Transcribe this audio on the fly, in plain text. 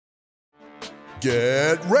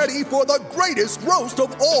Get ready for the greatest roast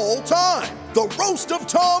of all time, the Roast of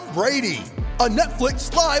Tom Brady, a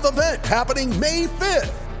Netflix live event happening May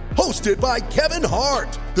 5th. Hosted by Kevin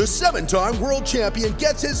Hart, the 7-time world champion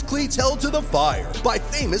gets his cleats held to the fire by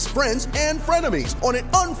famous friends and frenemies on an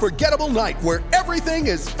unforgettable night where everything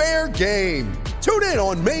is fair game. Tune in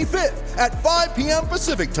on May 5th at 5 p.m.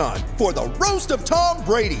 Pacific time for the Roast of Tom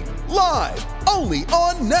Brady, live only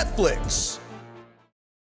on Netflix.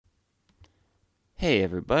 Hey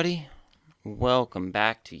everybody, welcome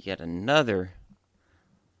back to yet another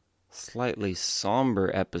slightly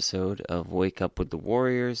somber episode of Wake Up with the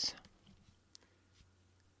Warriors,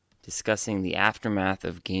 discussing the aftermath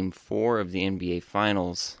of Game 4 of the NBA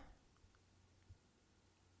Finals.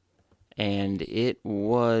 And it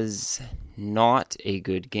was not a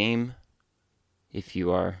good game, if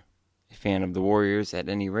you are a fan of the Warriors at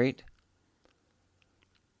any rate.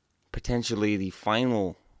 Potentially the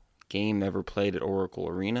final game ever played at Oracle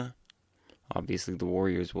Arena. Obviously the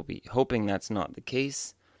Warriors will be hoping that's not the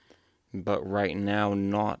case, but right now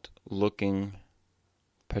not looking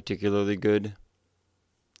particularly good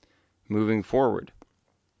moving forward.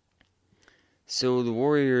 So the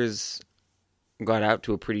Warriors got out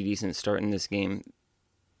to a pretty decent start in this game.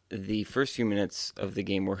 The first few minutes of the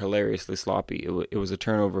game were hilariously sloppy. It was a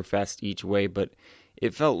turnover fest each way, but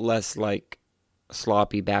it felt less like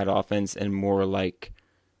sloppy bad offense and more like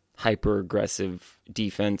hyper-aggressive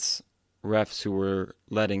defense, refs who were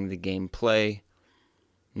letting the game play,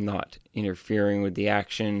 not interfering with the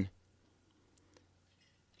action,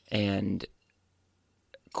 and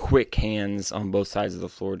quick hands on both sides of the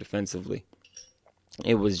floor defensively.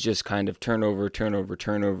 It was just kind of turnover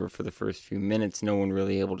for the first few minutes, no one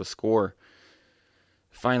really able to score.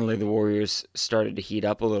 Finally, the Warriors started to heat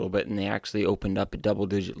up a little bit, and they actually opened up a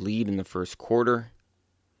double-digit lead in the first quarter.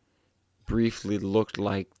 Briefly looked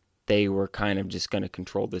like they were kind of just going to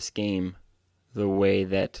control this game the way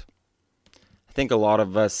that I think a lot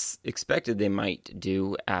of us expected they might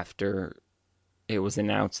do after it was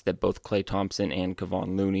announced that both Klay Thompson and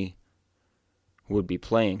Kevon Looney would be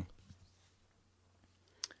playing.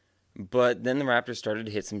 But then the Raptors started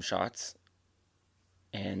to hit some shots,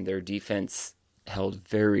 and their defense held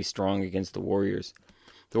very strong against the Warriors.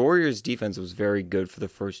 The Warriors' defense was very good for the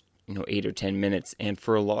first 8 or 10 minutes, and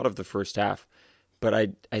for a lot of the first half. But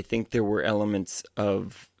I think there were elements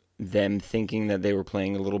of them thinking that they were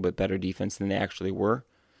playing a little bit better defense than they actually were.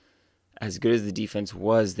 As good as the defense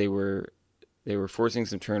was, they were forcing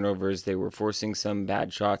some turnovers, they were forcing some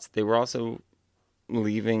bad shots. They were also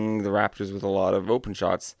leaving the Raptors with a lot of open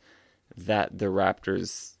shots that the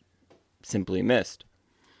Raptors simply missed.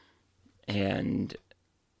 And,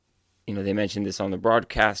 they mentioned this on the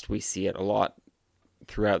broadcast. We see it a lot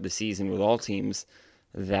throughout the season with all teams,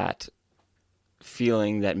 that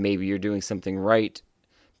feeling that maybe you're doing something right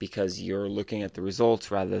because you're looking at the results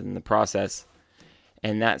rather than the process.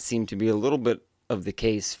 And that seemed to be a little bit of the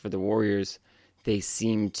case for the Warriors. They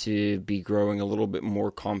seem to be growing a little bit more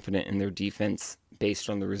confident in their defense based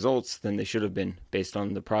on the results than they should have been based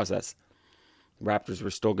on the process. The Raptors were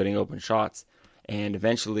still getting open shots, and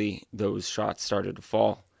eventually those shots started to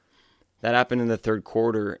fall. That happened in the third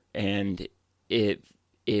quarter, and it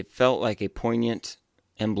felt like a poignant,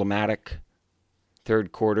 emblematic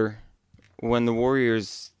third quarter. When the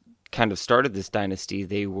Warriors kind of started this dynasty,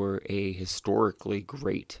 they were a historically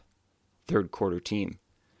great third quarter team.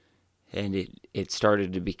 And it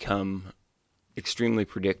started to become extremely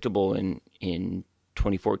predictable in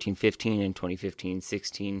 2014-15 and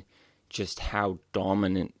 2015-16, just how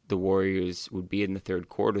dominant the Warriors would be in the third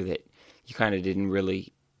quarter, that you kind of didn't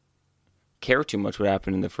really care too much what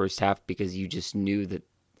happened in the first half because you just knew that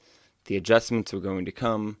the adjustments were going to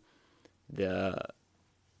come, the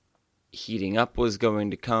heating up was going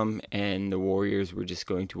to come, and the Warriors were just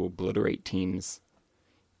going to obliterate teams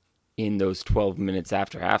in those 12 minutes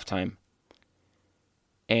after halftime.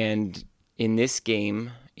 And in this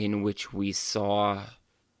game, in which we saw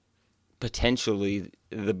potentially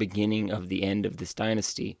the beginning of the end of this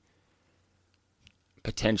dynasty,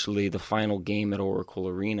 potentially the final game at Oracle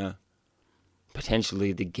Arena,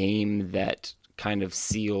 potentially the game that kind of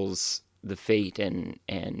seals the fate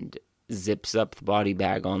and zips up the body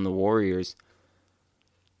bag on the Warriors,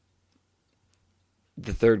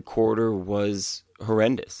 the third quarter was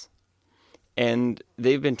horrendous. And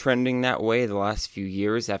they've been trending that way the last few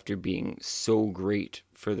years after being so great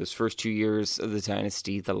for those first 2 years of the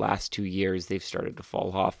dynasty. The last 2 years, they've started to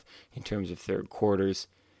fall off in terms of third quarters.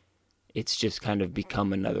 It's just kind of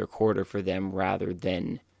become another quarter for them rather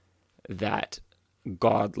than that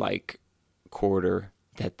godlike quarter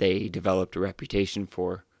that they developed a reputation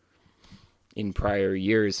for in prior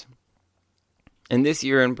years. And this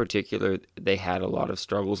year in particular, they had a lot of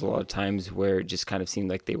struggles, a lot of times where it just kind of seemed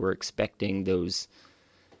like they were expecting those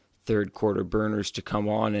third quarter burners to come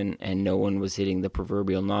on and no one was hitting the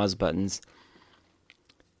proverbial NOS buttons.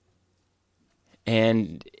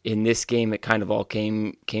 And in this game, it kind of all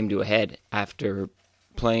came to a head after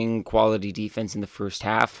playing quality defense in the first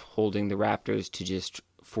half, holding the Raptors to just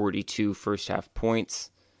 42 first half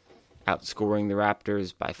points, outscoring the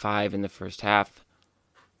Raptors by 5 in the first half.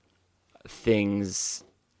 Things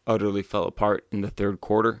utterly fell apart in the third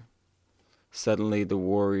quarter. Suddenly, the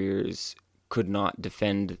Warriors could not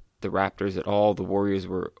defend the Raptors at all. The Warriors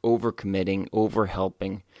were overcommitting,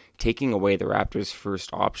 overhelping, taking away the Raptors'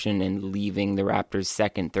 first option and leaving the Raptors'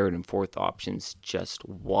 second, third, and fourth options just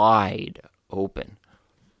wide open.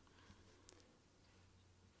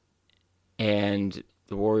 And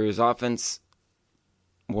the Warriors' offense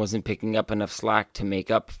wasn't picking up enough slack to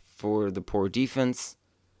make up for the poor defense.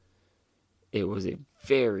 It was a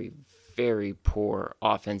very, very poor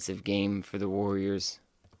offensive game for the Warriors.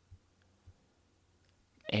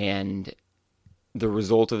 And the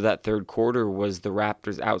result of that third quarter was the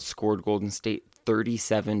Raptors outscored Golden State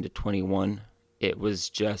 37-21. It was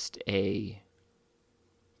just a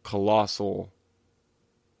colossal,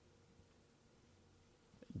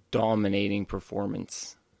 dominating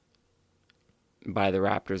performance by the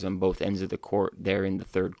Raptors on both ends of the court there in the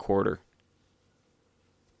third quarter.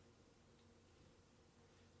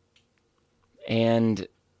 And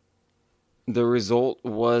the result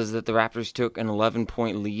was that the Raptors took an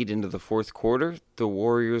 11-point lead into the fourth quarter. The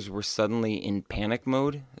Warriors were suddenly in panic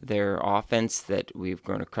mode. Their offense, that we've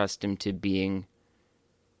grown accustomed to being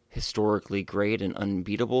historically great and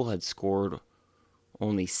unbeatable, had scored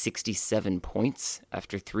only 67 points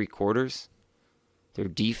after 3 quarters. Their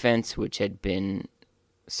defense, which had been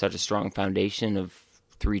such a strong foundation of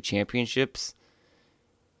 3 championships,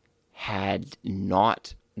 had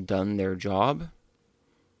not done their job.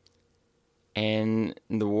 And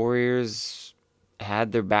the Warriors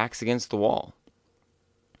had their backs against the wall.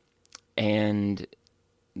 And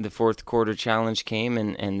the fourth quarter challenge came,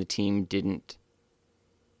 and the team didn't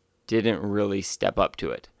really step up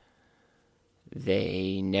to it.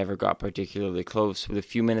 They never got particularly close. With a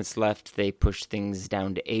few minutes left, they pushed things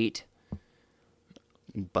down to 8,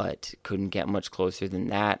 but couldn't get much closer than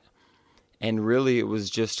that. And really, it was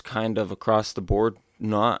just kind of across the board,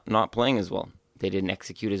 not playing as well. They didn't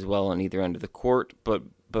execute as well on either end of the court, but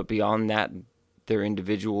beyond that, their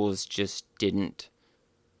individuals just didn't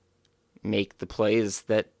make the plays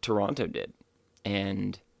that Toronto did.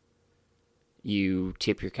 And you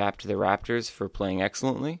tip your cap to the Raptors for playing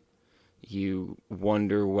excellently. You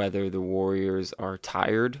wonder whether the Warriors are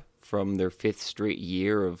tired from their 5th straight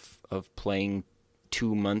year of playing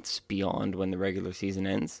 2 months beyond when the regular season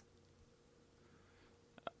ends.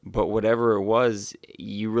 But whatever it was,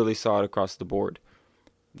 you really saw it across the board.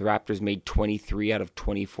 The Raptors made 23 out of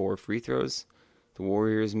 24 free throws. The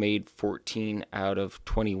Warriors made 14 out of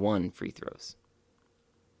 21 free throws.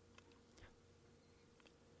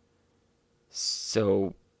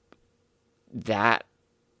 So that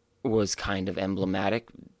was kind of emblematic.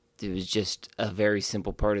 It was just a very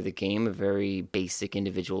simple part of the game, a very basic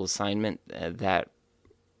individual assignment that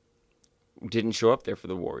didn't show up there for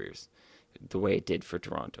the Warriors the way it did for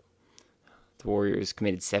Toronto. The Warriors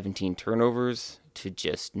committed 17 turnovers to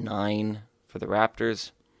just 9 for the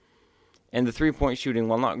Raptors. And the three-point shooting,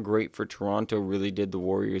 while not great for Toronto, really did the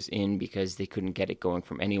Warriors in because they couldn't get it going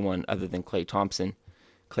from anyone other than Klay Thompson.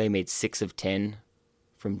 Klay made 6 of 10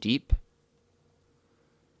 from deep.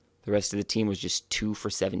 The rest of the team was just 2 for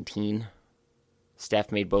 17.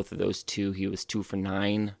 Steph made both of those 2. He was 2 for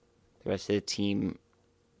 9. The rest of the team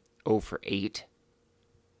 0 for 8.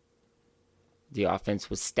 The offense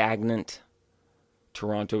was stagnant.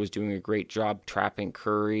 Toronto was doing a great job trapping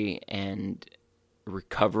Curry and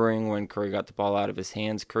recovering when Curry got the ball out of his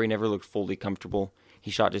hands. Curry never looked fully comfortable. He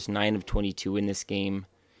shot just 9 of 22 in this game.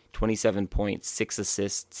 27 points, 6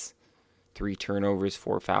 assists, 3 turnovers,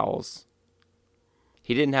 4 fouls.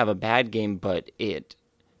 He didn't have a bad game, but it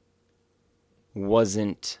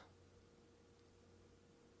wasn't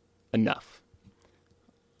enough.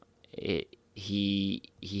 He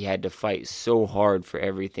had to fight so hard for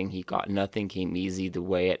everything he got. Nothing came easy the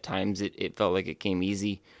way at times it felt like it came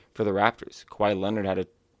easy for the Raptors. Kawhi Leonard had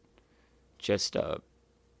just a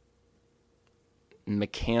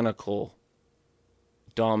mechanical,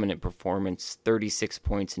 dominant performance. 36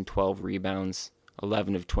 points and 12 rebounds,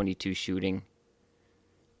 11 of 22 shooting,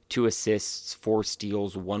 2 assists, 4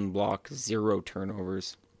 steals, 1 block, 0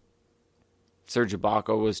 turnovers. Serge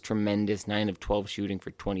Ibaka was tremendous, 9 of 12 shooting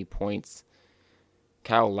for 20 points.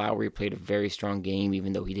 Kyle Lowry played a very strong game,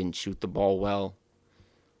 even though he didn't shoot the ball well.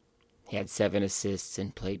 He had 7 assists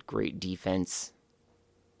and played great defense.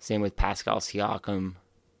 Same with Pascal Siakam.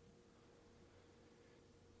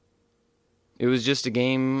 It was just a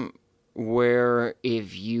game where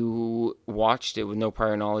if you watched it with no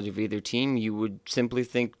prior knowledge of either team, you would simply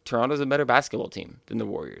think Toronto's a better basketball team than the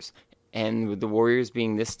Warriors. And with the Warriors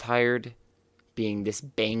being this tired, being this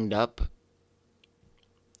banged up,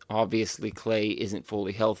 obviously Clay isn't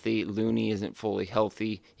fully healthy, Looney isn't fully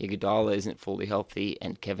healthy, Iguodala isn't fully healthy,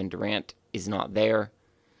 and Kevin Durant is not there.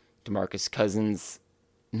 DeMarcus Cousins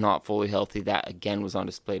not fully healthy. That again was on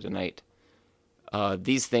display tonight.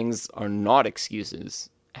 These things are not excuses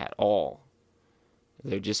at all.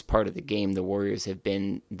 They're just part of the game. The Warriors have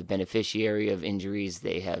been the beneficiary of injuries.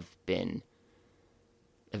 They have been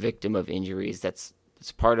a victim of injuries. That's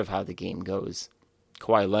part of how the game goes.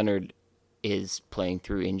 Kawhi Leonard is playing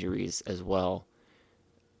through injuries as well.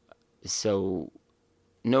 So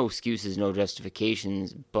no excuses, no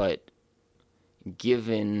justifications, but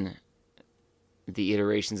given the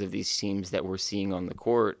iterations of these teams that we're seeing on the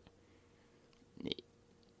court,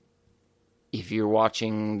 if you're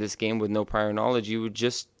watching this game with no prior knowledge, you would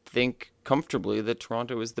just think comfortably that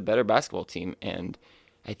Toronto is the better basketball team. And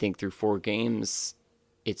I think through 4 games,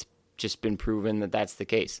 it's just been proven that that's the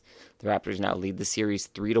case. The Raptors now lead the series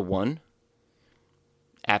 3-1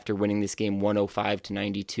 after winning this game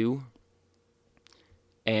 105-92.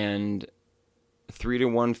 And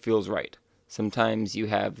 3-1 feels right. Sometimes you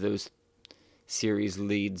have those series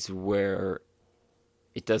leads where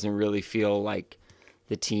it doesn't really feel like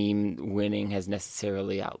the team winning has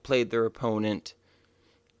necessarily outplayed their opponent.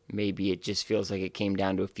 Maybe it just feels like it came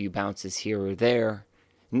down to a few bounces here or there.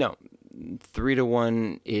 No,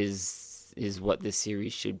 3-1 is what this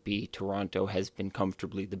series should be. Toronto has been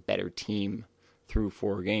comfortably the better team through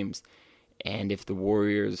 4 games. And if the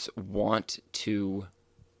Warriors want to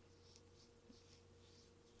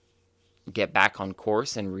get back on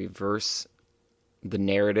course and reverse the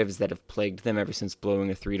narratives that have plagued them ever since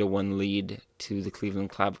blowing a 3-1 lead to the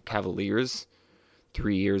Cleveland Cavaliers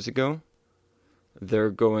 3 years ago,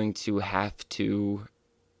 they're going to have to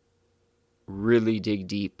really dig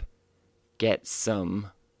deep, get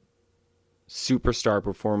some superstar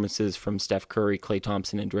performances from Steph Curry, Klay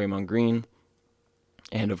Thompson, and Draymond Green,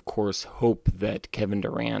 and of course hope that Kevin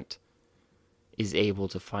Durant is able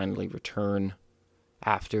to finally return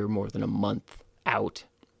after more than a month out.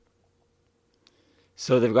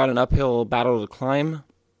 So they've got an uphill battle to climb.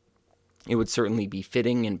 It would certainly be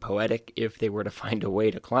fitting and poetic if they were to find a way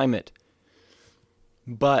to climb it.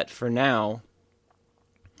 But for now,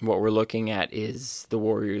 what we're looking at is the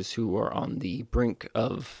Warriors who are on the brink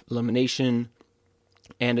of elimination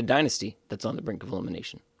and a dynasty that's on the brink of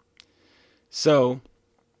elimination. So,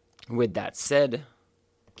 with that said,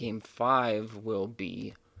 Game 5 will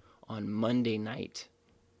be on Monday night.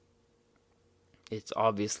 It's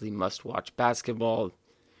obviously must-watch basketball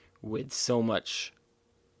with so much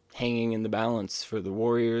hanging in the balance for the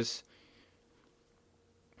Warriors,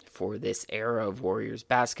 for this era of Warriors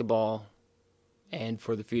basketball, and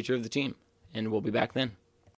for the future of the team. And we'll be back then.